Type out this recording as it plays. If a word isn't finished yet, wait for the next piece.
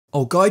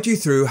I'll guide you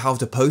through how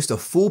to post a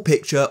full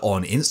picture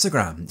on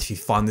Instagram. If you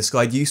find this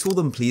guide useful,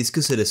 then please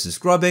consider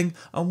subscribing,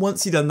 and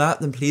once you've done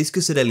that, then please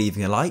consider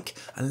leaving a like,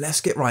 and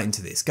let's get right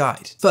into this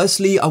guide.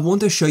 Firstly, I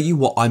want to show you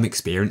what I'm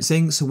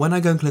experiencing. So when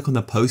I go and click on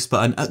the post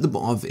button at the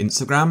bottom of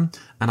Instagram,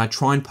 and I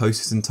try and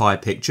post this entire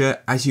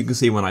picture, as you can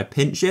see when I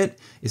pinch it,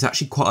 it's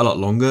actually quite a lot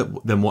longer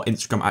than what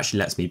Instagram actually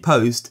lets me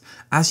post.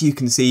 As you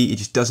can see, it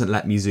just doesn't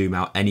let me zoom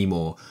out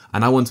anymore,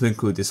 and I want to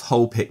include this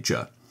whole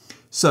picture.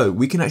 So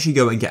we can actually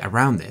go and get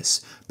around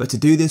this, but to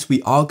do this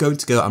we are going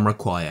to go and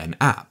require an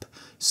app.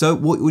 So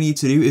what we need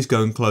to do is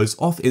go and close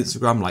off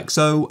Instagram like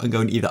so, and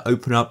go and either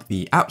open up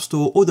the App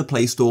Store or the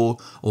Play Store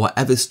or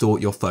whatever store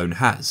your phone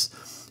has.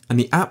 And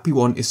the app we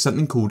want is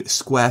something called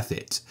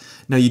SquareFit.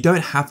 Now you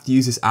don't have to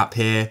use this app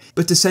here,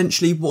 but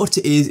essentially what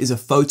it is a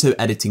photo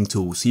editing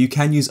tool. So you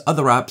can use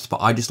other apps,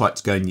 but I just like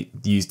to go and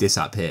use this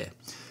app here.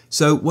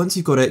 So once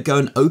you've got it, go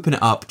and open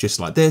it up just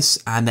like this,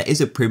 and there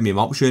is a premium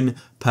option.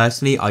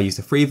 Personally, I use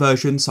the free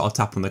version, so I'll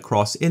tap on the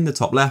cross in the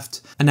top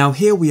left. And now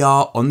here we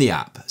are on the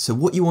app. So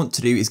what you want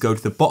to do is go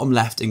to the bottom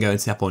left and go and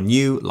tap on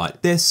new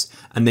like this,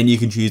 and then you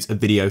can choose a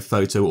video,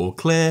 photo, or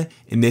clear.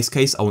 In this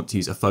case, I want to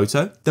use a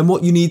photo. Then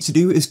what you need to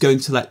do is go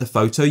and select the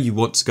photo you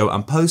want to go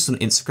and post on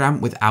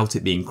Instagram without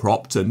it being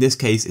cropped. So in this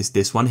case, it's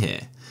this one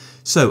here.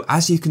 So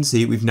as you can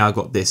see, we've now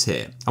got this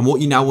here. And what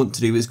you now want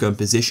to do is go and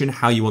position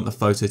how you want the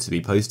photo to be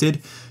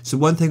posted. So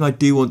one thing I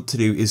do want to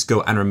do is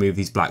go and remove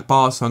these black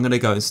bars. So I'm going to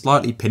go and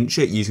slightly pinch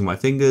it using my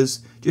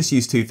fingers. Just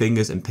use 2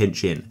 fingers and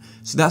pinch in.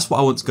 So that's what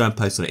I want to go and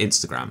post on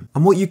Instagram.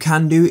 And what you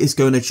can do is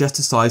go and adjust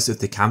the size of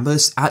the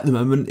canvas. At the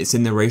moment, it's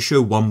in the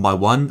ratio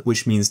 1:1,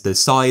 which means the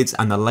sides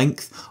and the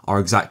length are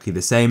exactly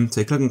the same.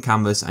 So click on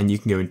canvas and you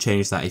can go and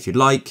change that if you'd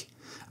like.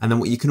 And then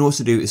what you can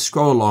also do is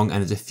scroll along, and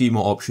there's a few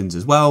more options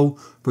as well.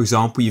 For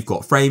example, you've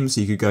got frames,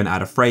 so you could go and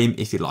add a frame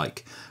if you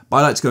like. But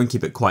I like to go and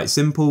keep it quite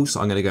simple, so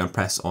I'm going to go and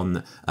press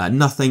on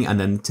nothing and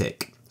then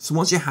tick. So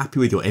once you're happy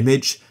with your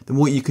image, then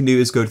what you can do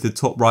is go to the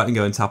top right and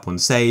go and tap on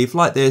save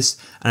like this,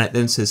 and it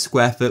then says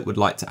SquareFit would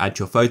like to add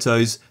your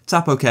photos.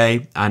 Tap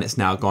OK, and it's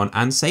now gone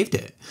and saved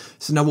it.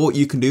 So now what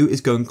you can do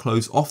is go and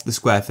close off the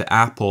SquareFit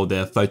app or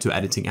the photo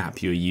editing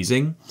app you're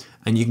using,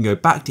 and you can go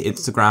back to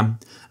Instagram.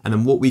 And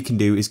then what we can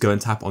do is go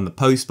and tap on the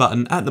post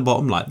button at the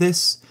bottom like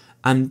this.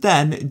 And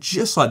then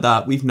just like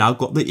that, we've now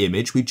got the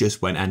image we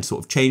just went and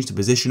sort of changed the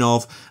position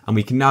of, and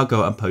we can now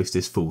go and post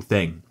this full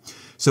thing.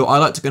 So I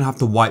like to go and have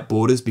the white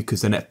borders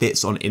because then it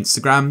fits on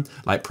Instagram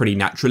like pretty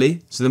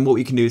naturally. So then what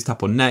we can do is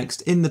tap on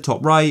next in the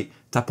top right,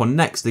 tap on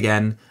next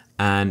again,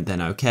 and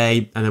then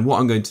okay. And then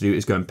what I'm going to do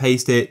is go and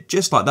paste it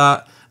just like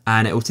that.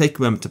 And it will take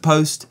a moment to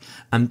post,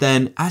 and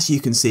then as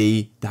you can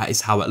see, that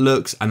is how it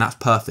looks, and that's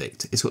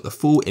perfect. It's got the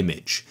full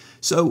image.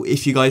 So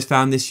if you guys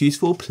found this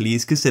useful,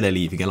 please consider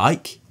leaving a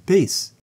like. Peace.